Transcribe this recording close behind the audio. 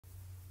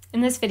In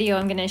this video,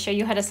 I'm going to show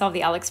you how to solve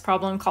the ALEKS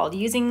problem called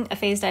using a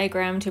phase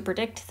diagram to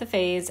predict the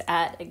phase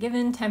at a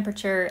given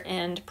temperature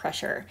and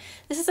pressure.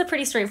 This is a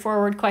pretty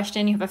straightforward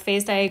question. You have a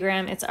phase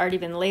diagram, it's already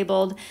been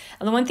labeled.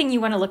 And the one thing you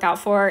want to look out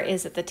for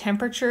is that the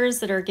temperatures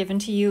that are given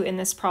to you in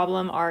this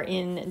problem are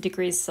in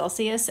degrees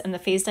Celsius, and the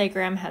phase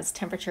diagram has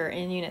temperature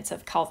in units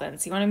of Kelvin.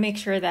 So you want to make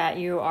sure that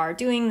you are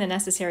doing the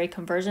necessary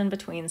conversion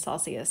between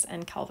Celsius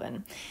and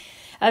Kelvin.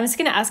 I'm just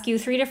going to ask you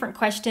 3 different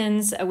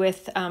questions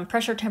with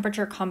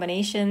pressure-temperature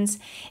combinations,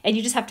 and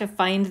you just have to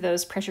find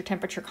those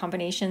pressure-temperature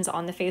combinations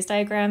on the phase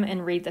diagram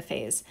and read the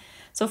phase.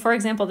 So for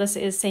example, this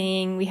is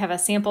saying we have a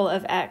sample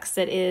of X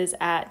that is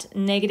at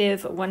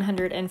negative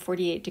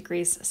 148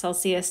 degrees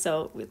Celsius.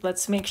 So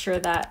let's make sure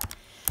that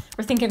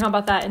we're thinking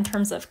about that in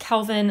terms of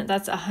Kelvin.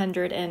 That's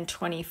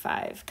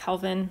 125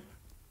 Kelvin.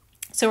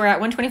 So we're at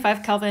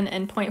 125 Kelvin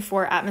and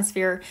 0.4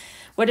 atmosphere.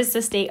 What is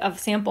the state of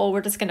sample?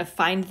 We're just going to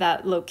find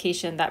that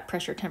location, that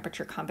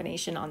pressure-temperature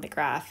combination on the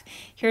graph.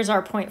 Here's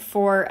our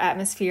 0.4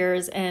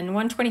 atmospheres, and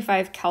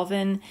 125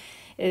 Kelvin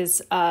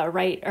is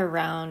right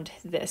around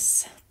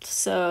this.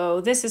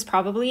 So this is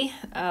probably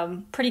a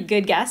pretty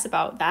good guess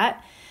about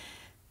that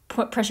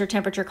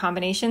pressure-temperature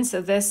combination.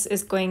 So this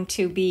is going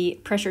to be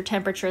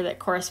pressure-temperature that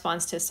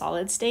corresponds to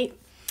solid state.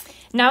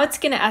 Now it's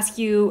going to ask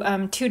you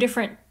 2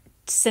 different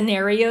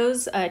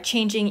scenarios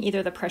changing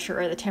either the pressure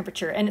or the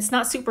temperature, and it's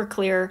not super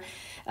clear.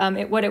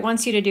 What it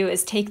wants you to do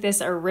is take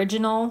this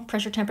original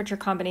pressure-temperature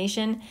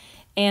combination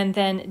and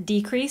then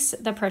decrease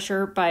the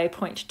pressure by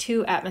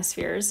 0.2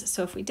 atmospheres.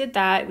 So if we did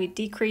that, we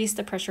decrease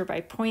the pressure by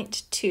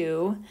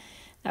 0.2,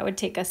 that would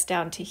take us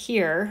down to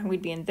here.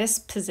 We'd be in this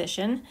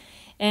position,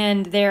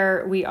 and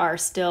there we are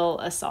still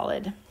a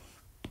solid.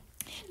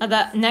 Now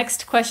the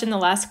next question, the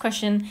last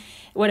question,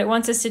 what it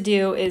wants us to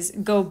do is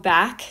go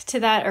back to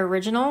that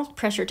original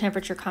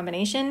pressure-temperature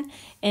combination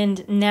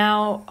and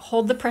now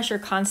hold the pressure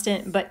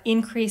constant but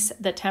increase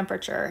the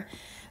temperature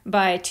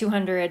by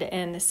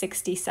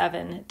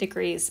 267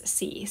 degrees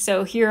C.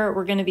 So here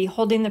we're going to be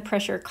holding the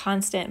pressure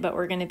constant, but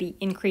we're going to be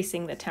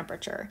increasing the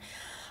temperature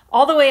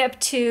all the way up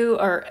to,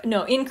 or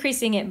no,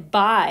 increasing it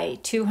by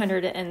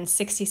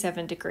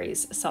 267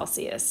 degrees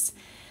Celsius.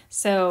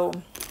 So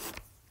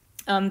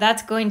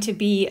that's going to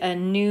be a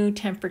new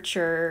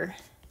temperature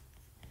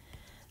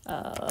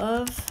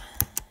of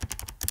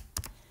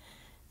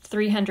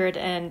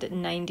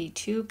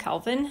 392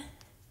 Kelvin.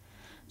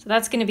 So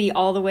that's going to be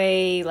all the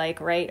way like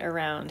right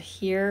around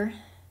here.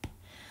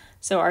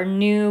 So our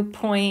new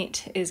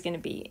point is going to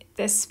be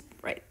this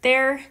right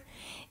there.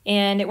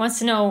 And it wants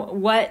to know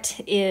what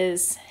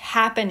is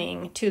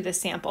happening to the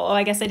sample. Oh,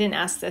 I guess I didn't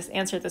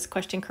answer this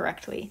question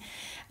correctly.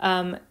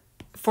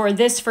 For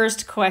this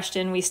first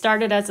question, we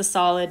started as a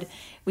solid,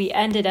 we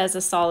ended as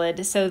a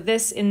solid. So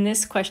in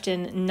this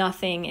question,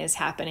 nothing is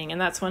happening. And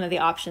that's one of the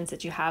options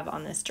that you have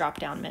on this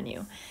drop-down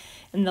menu.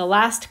 And the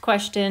last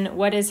question,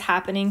 what is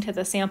happening to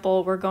the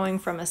sample? We're going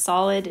from a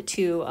solid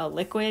to a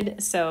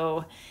liquid.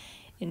 So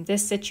in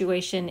this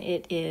situation,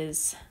 it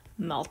is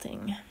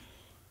melting.